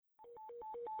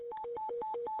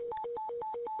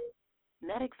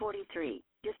Medic 43,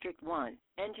 District 1,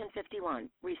 Engine 51,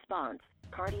 response,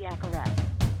 cardiac arrest.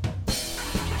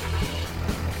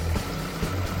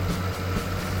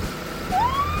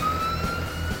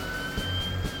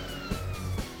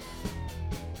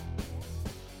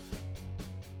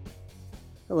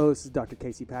 Hello, this is Dr.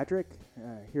 Casey Patrick,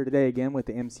 here today again with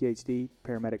the MCHD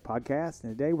Paramedic Podcast,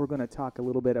 and today we're going to talk a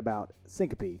little bit about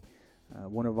syncope,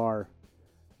 one of our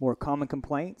more common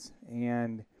complaints,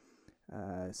 and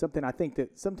something I think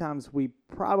that sometimes we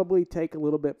probably take a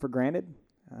little bit for granted.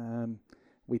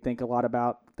 We think a lot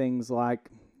about things like,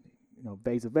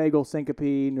 vasovagal syncope,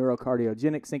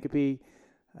 neurocardiogenic syncope.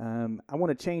 I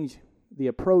want to change the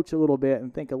approach a little bit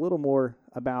and think a little more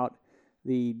about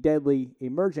the deadly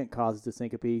emergent causes of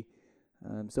syncope,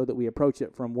 so that we approach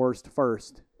it from worst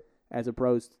first, as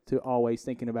opposed to always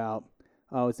thinking about,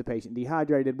 is the patient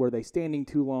dehydrated? Were they standing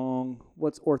too long?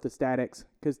 What's orthostatics?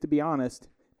 Because to be honest,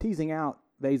 teasing out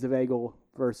vasovagal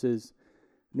versus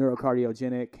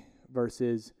neurocardiogenic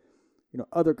versus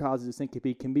other causes of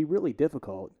syncope can be really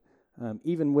difficult,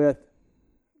 even with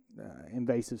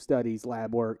invasive studies,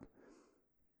 lab work,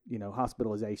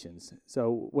 hospitalizations.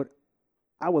 So what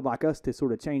I would like us to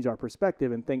sort of change our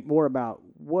perspective and think more about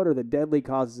what are the deadly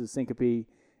causes of syncope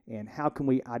and how can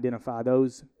we identify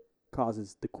those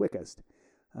causes the quickest.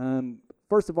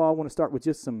 First of all, I want to start with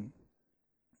just some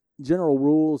general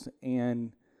rules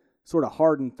and sort of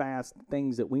hard and fast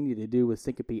things that we need to do with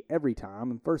syncope every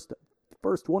time. And first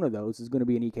one of those is going to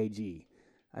be an EKG.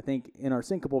 I think in our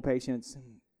syncopal patients,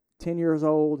 10 years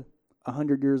old,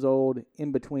 100 years old,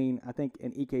 in between, I think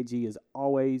an EKG is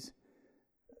always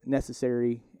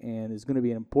necessary and is going to be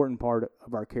an important part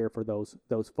of our care for those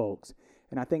folks.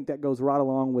 And I think that goes right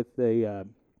along with the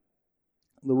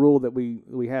rule that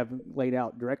we have laid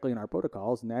out directly in our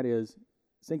protocols, and that is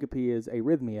syncope is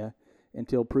arrhythmia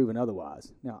until proven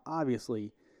otherwise. Now,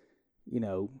 obviously,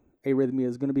 arrhythmia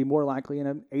is going to be more likely in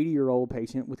an 80-year-old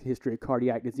patient with a history of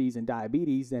cardiac disease and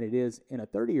diabetes than it is in a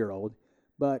 30-year-old,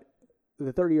 but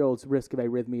the 30-year-old's risk of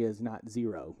arrhythmia is not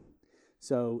zero.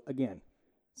 So, again,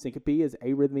 syncope is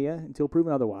arrhythmia until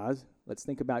proven otherwise. Let's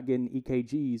think about getting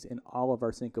EKGs in all of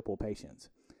our syncopal patients.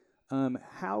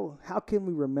 How can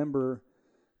we remember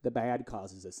the bad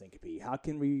causes of syncope? How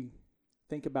can we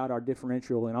think about our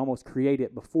differential and almost create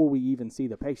it before we even see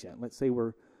the patient? Let's say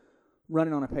we're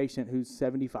running on a patient who's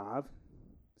 75,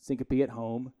 syncope at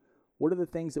home. What are the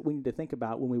things that we need to think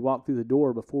about when we walk through the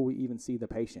door before we even see the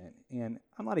patient? And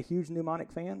I'm not a huge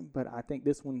mnemonic fan, but I think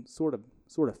this one sort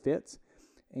of fits.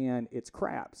 And it's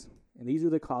craps. And these are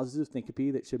the causes of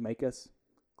syncope that should make us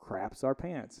craps our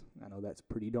pants. I know that's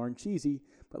pretty darn cheesy,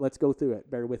 but let's go through it.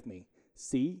 Bear with me.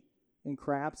 C in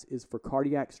craps is for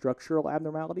cardiac structural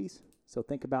abnormalities. So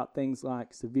think about things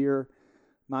like severe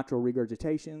mitral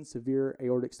regurgitation, severe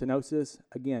aortic stenosis.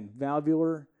 Again,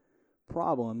 valvular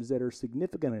problems that are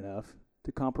significant enough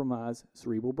to compromise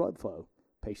cerebral blood flow.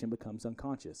 Patient becomes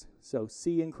unconscious. So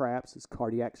C in craps is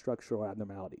cardiac structural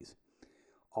abnormalities.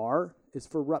 R is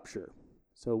for rupture.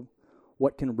 So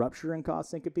what can rupture and cause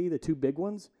syncope? The two big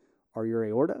ones are your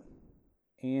aorta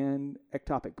and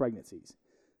ectopic pregnancies.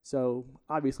 So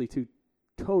obviously two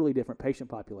totally different patient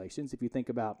populations. If you think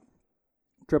about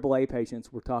AAA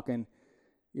patients, we're talking,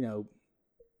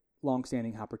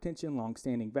 long-standing hypertension,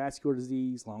 long-standing vascular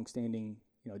disease, long-standing,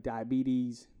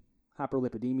 diabetes,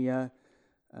 hyperlipidemia,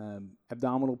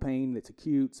 abdominal pain that's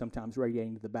acute, sometimes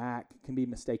radiating to the back, can be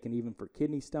mistaken even for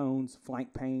kidney stones,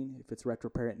 flank pain if it's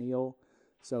retroperitoneal.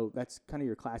 So that's kind of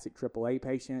your classic AAA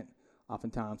patient.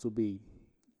 Oftentimes will be,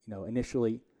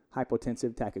 initially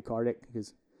hypotensive, tachycardic,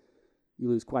 because you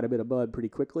lose quite a bit of blood pretty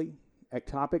quickly.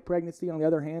 Ectopic pregnancy, on the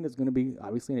other hand, is going to be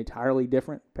obviously an entirely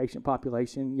different patient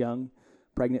population, young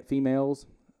pregnant females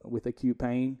with acute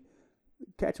pain.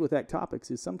 Catch with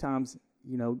ectopics is sometimes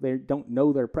they don't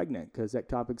know they're pregnant because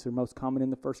ectopics are most common in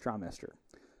the first trimester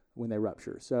when they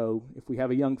rupture. So if we have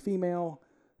a young female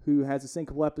who has a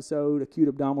syncopal episode, acute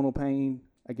abdominal pain,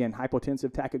 again,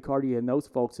 hypotensive tachycardia in those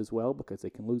folks as well because they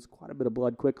can lose quite a bit of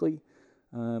blood quickly.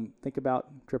 Think about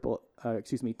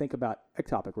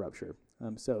ectopic rupture.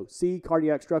 So C,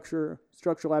 cardiac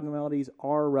structural abnormalities.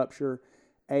 R, rupture.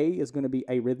 A is going to be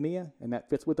arrhythmia, and that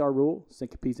fits with our rule.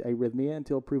 Syncope is arrhythmia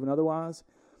until proven otherwise.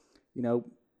 In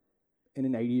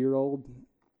an 80-year-old,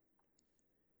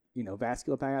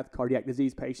 vasculopath, cardiac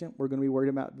disease patient, we're going to be worried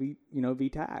about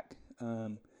VTAC.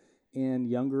 In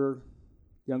younger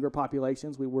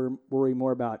populations, we worry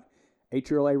more about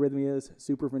atrial arrhythmias,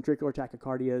 supraventricular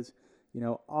tachycardias.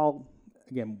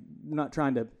 Again, we're not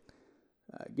trying to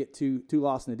get too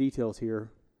lost in the details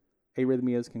here.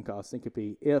 Arrhythmias can cause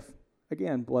syncope if,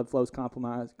 again, blood flow is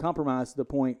compromised to the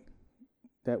point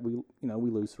that we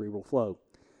lose cerebral flow.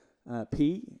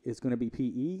 P is going to be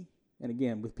PE. And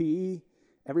again, with PE,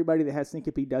 everybody that has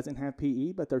syncope doesn't have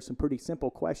PE, but there's some pretty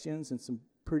simple questions and some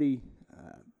pretty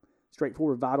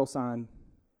straightforward vital signs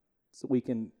that we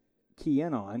can key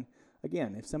in on.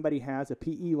 Again, if somebody has a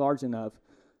PE large enough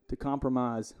to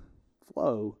compromise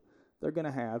flow, they're going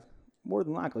to have more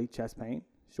than likely chest pain,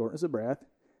 shortness of breath,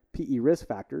 PE risk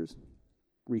factors,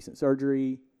 recent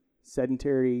surgery,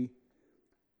 sedentary,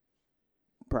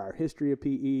 prior history of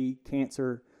PE,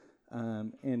 cancer,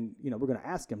 and we're going to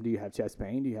ask them, do you have chest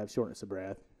pain? Do you have shortness of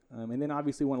breath? And then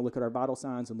obviously want to look at our vital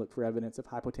signs and look for evidence of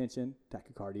hypotension,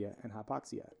 tachycardia, and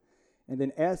hypoxia. And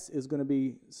then S is going to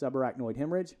be subarachnoid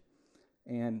hemorrhage.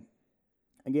 And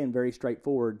again, very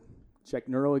straightforward. Check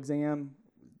neuro exam,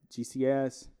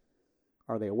 GCS.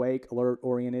 Are they awake, alert,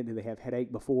 oriented? Do they have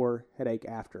headache before, headache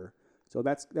after? So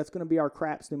that's going to be our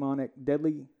CRAPS mnemonic: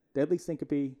 deadly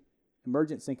syncope,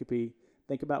 emergent syncope.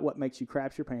 Think about what makes you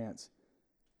craps your pants: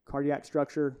 cardiac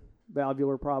structure,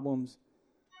 valvular problems,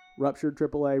 ruptured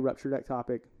AAA, ruptured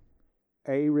ectopic,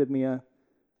 arrhythmia,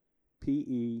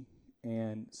 PE,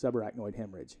 and subarachnoid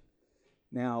hemorrhage.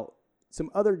 Now, some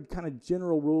other kind of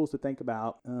general rules to think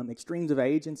about. Extremes of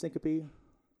age in syncope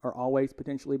are always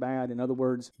potentially bad. In other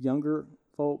words, younger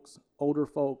folks, older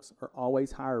folks are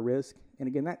always higher risk. And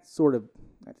again, that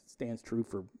stands true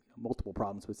for multiple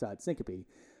problems besides syncope.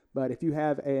 But if you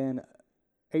have an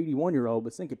 81-year-old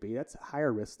with syncope, that's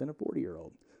higher risk than a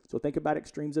 40-year-old. So think about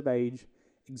extremes of age.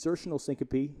 Exertional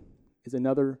syncope is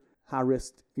another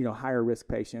higher risk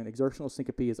patient. Exertional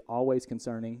syncope is always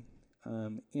concerning.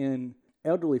 In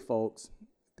elderly folks,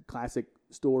 the classic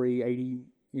story: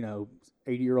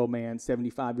 80-year-old man,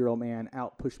 75-year-old man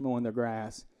out push mowing their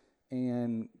grass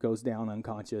and goes down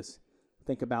unconscious.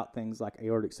 Think about things like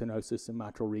aortic stenosis and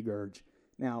mitral regurg.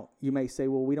 Now, you may say,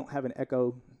 well, we don't have an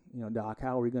echo, doc.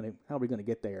 How are we going to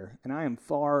get there? And I am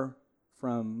far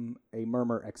from a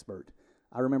murmur expert.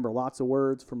 I remember lots of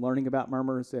words from learning about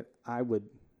murmurs that I would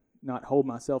not hold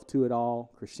myself to at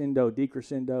all: crescendo,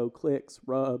 decrescendo, clicks,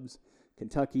 rubs,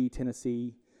 Kentucky,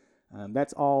 Tennessee.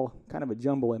 That's all kind of a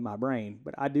jumble in my brain,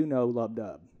 but I do know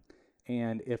lub-dub.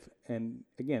 And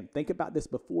again, think about this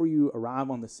before you arrive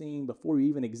on the scene, before you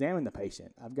even examine the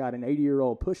patient. I've got an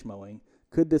 80-year-old push mowing.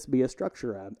 Could this be a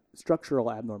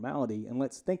structural abnormality? And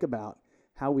let's think about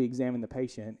how we examine the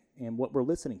patient and what we're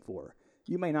listening for.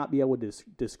 You may not be able to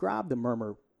describe the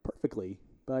murmur perfectly,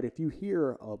 but if you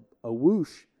hear a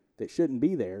whoosh that shouldn't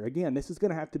be there, again, this is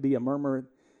going to have to be a murmur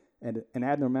and an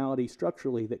abnormality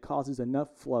structurally that causes enough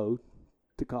flow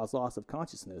to cause loss of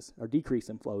consciousness, or decrease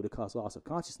in flow to cause loss of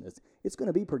consciousness. It's going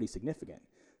to be pretty significant.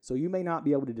 So you may not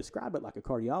be able to describe it like a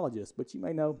cardiologist, but you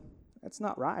may know that's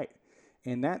not right.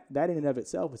 And that in and of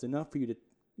itself is enough for you to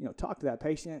talk to that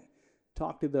patient,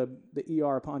 talk to the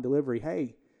ER upon delivery.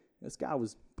 Hey, this guy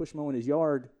was push mowing his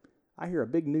yard. I hear a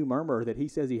big new murmur that he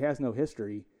says he has no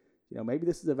history. Maybe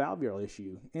this is a valvular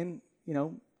issue. And,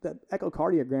 the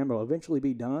echocardiogram will eventually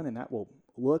be done, and that will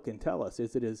look and tell us,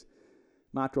 is it his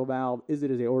mitral valve? Is it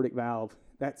his aortic valve?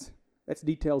 That's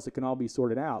details that can all be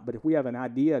sorted out. But if we have an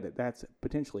idea that that's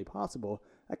potentially possible,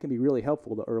 that can be really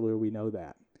helpful the earlier we know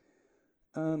that.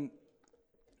 And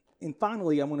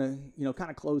finally, I want to kind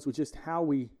of close with just how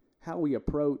we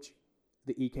approach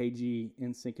the EKG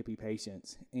in syncope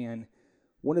patients. And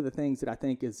one of the things that I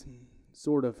think is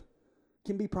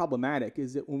can be problematic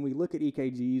is that when we look at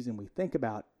EKGs and we think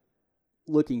about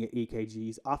looking at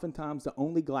EKGs, oftentimes the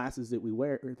only glasses that we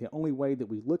wear, or the only way that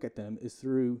we look at them, is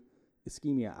through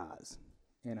ischemia eyes.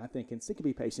 And I think in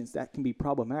syncope patients that can be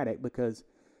problematic because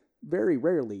very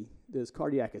rarely does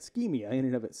cardiac ischemia in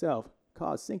and of itself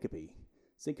cause syncope.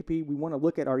 Syncope, we want to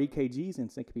look at our EKGs in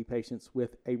syncope patients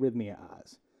with arrhythmia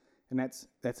eyes. And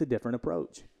that's a different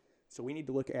approach. So we need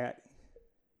to look at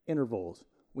intervals.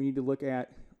 We need to look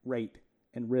at rate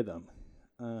and rhythm.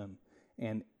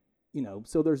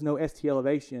 So there's no ST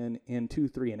elevation in 2,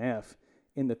 3, and F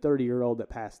in the 30-year-old that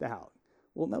passed out.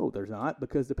 Well, no, there's not,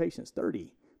 because the patient's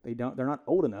 30. They're not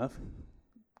old enough,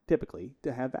 typically,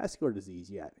 to have vascular disease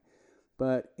yet.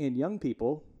 But in young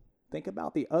people, think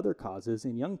about the other causes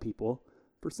in young people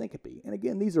for syncope. And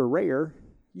again, these are rare.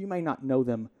 You may not know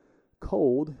them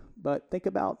cold, but think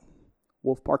about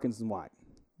Wolff-Parkinson-White,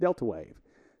 delta wave.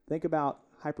 Think about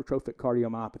hypertrophic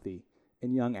cardiomyopathy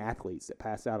in young athletes that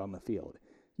pass out on the field.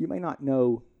 You may not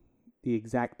know the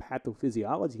exact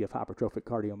pathophysiology of hypertrophic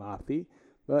cardiomyopathy,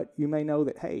 but you may know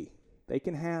that, hey, they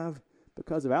can have,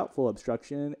 because of outflow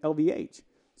obstruction, LVH.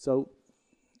 So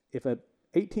if an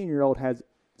 18-year-old has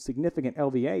significant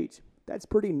LVH, that's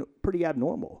pretty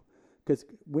abnormal. Because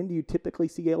when do you typically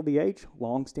see LVH?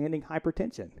 Long-standing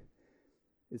hypertension.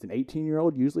 Does an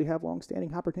 18-year-old usually have long-standing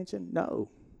hypertension? No.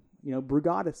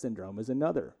 Brugada syndrome is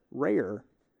another rare,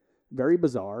 very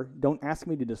bizarre. Don't ask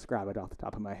me to describe it off the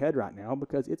top of my head right now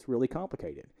because it's really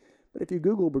complicated. But if you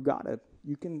Google Brugada,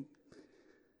 you can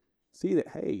see that,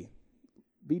 hey,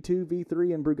 V2,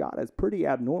 V3, and Brugada is pretty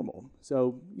abnormal.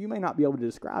 So you may not be able to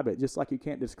describe it, just like you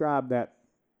can't describe that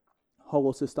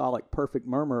holosystolic perfect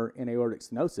murmur in aortic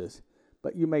stenosis,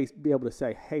 but you may be able to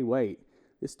say, hey, wait,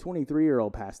 this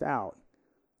 23-year-old passed out.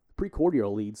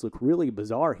 Precordial leads look really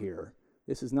bizarre here.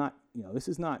 This is not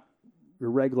your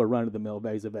regular run-of-the-mill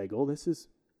vasovagal. This is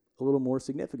a little more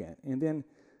significant. And then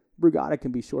Brugada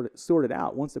can be sorted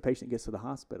out once the patient gets to the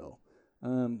hospital.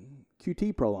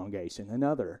 QT prolongation,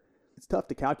 another. It's tough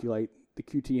to calculate the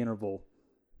QT interval,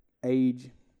 age,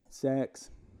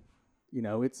 sex.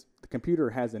 The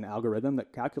computer has an algorithm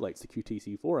that calculates the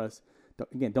QTC for us.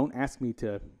 Don't ask me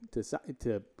to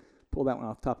pull that one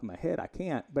off the top of my head. I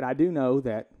can't, but I do know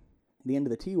that the end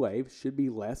of the T wave should be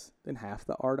less than half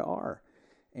the R to R.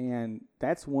 And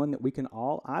that's one that we can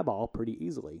all eyeball pretty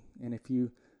easily. And if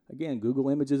you, again, Google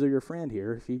images are your friend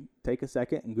here. If you take a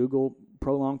second and Google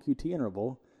prolonged QT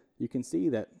interval, you can see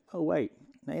that, oh, wait,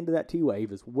 the end of that T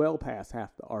wave is well past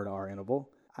half the R to R interval.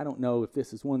 I don't know if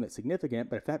this is one that's significant,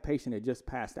 but if that patient had just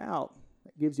passed out,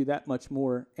 it gives you that much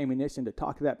more ammunition to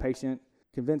talk to that patient,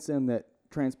 convince them that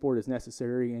transport is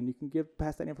necessary, and you can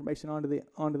pass that information on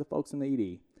to the folks in the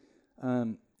ED.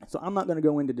 So I'm not going to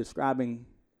go into describing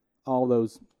all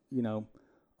those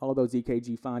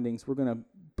EKG findings. We're going to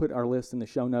put our list in the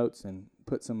show notes and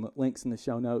put some links in the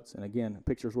show notes. And again, a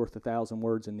picture's worth 1,000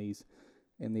 words in these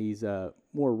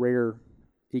more rare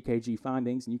EKG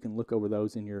findings, and you can look over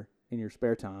those in your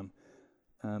spare time.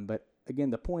 But again,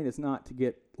 the point is not to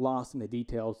get lost in the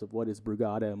details of what is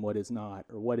Brugada and what is not,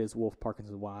 or what is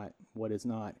Wolff-Parkinson-White, what is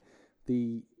not.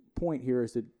 The point here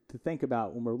is to think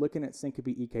about when we're looking at syncope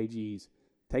EKGs,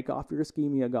 take off your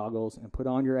ischemia goggles and put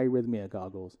on your arrhythmia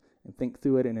goggles and think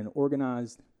through it in an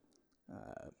organized,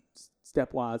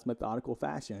 stepwise, methodical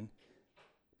fashion.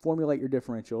 Formulate your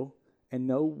differential and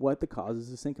know what the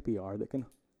causes of syncope are that can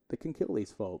kill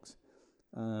these folks.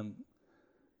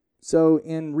 So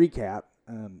in recap,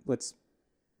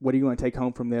 what are you going to take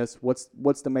home from this?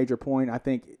 What's the major point? I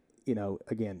think,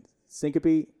 again,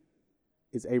 syncope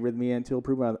is arrhythmia until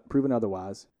proven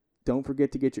otherwise. Don't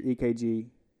forget to get your EKG,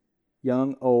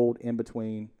 young, old, in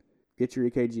between. Get your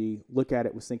EKG, look at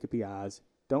it with syncope eyes.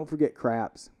 Don't forget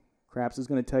CRAPS. CRAPS is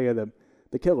going to tell you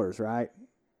the killers, right?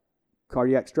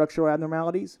 Cardiac structural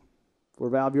abnormalities for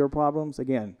valvular problems.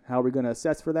 Again, how are we going to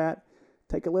assess for that?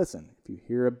 Take a listen. If you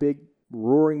hear a big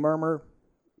roaring murmur,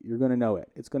 you're going to know it.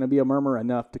 It's going to be a murmur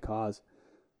enough to cause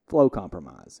flow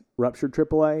compromise. Ruptured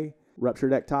AAA,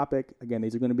 ruptured ectopic. Again,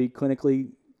 these are going to be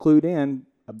clinically clued in.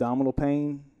 Abdominal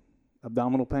pain,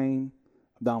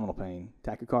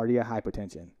 tachycardia,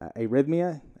 hypotension.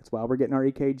 Arrhythmia, that's why we're getting our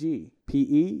EKG.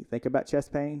 PE, think about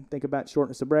chest pain, think about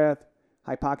shortness of breath,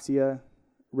 hypoxia,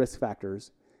 risk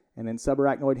factors. And then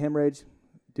subarachnoid hemorrhage,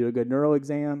 do a good neuro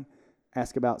exam,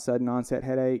 ask about sudden onset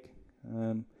headache.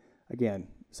 Again,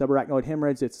 subarachnoid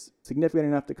hemorrhage, it's significant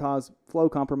enough to cause flow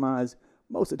compromise.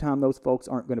 Most of the time, those folks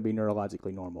aren't going to be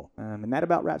neurologically normal. And that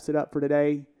about wraps it up for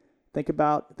today. Think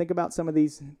about some of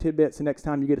these tidbits the next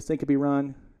time you get a syncope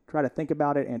run. Try to think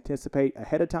about it, anticipate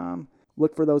ahead of time.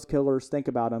 Look for those killers, think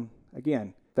about them.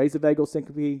 Again, vasovagal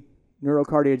syncope,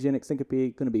 neurocardiogenic syncope,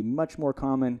 going to be much more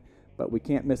common, but we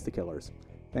can't miss the killers.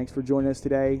 Thanks for joining us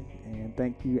today, and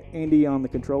thank you, Andy, on the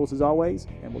controls as always,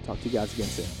 and we'll talk to you guys again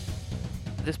soon.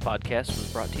 This podcast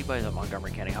was brought to you by the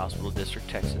Montgomery County Hospital District,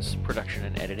 Texas. Production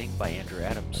and editing by Andrew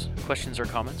Adams. Questions or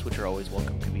comments, which are always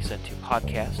welcome, can be sent to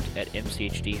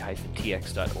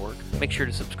podcast@mchd-tx.org. Make sure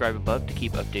to subscribe above to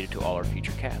keep updated to all our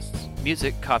future casts.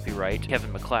 Music, copyright,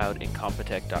 Kevin MacLeod,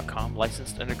 Incompetech.com,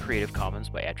 licensed under Creative Commons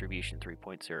by Attribution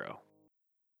 3.0.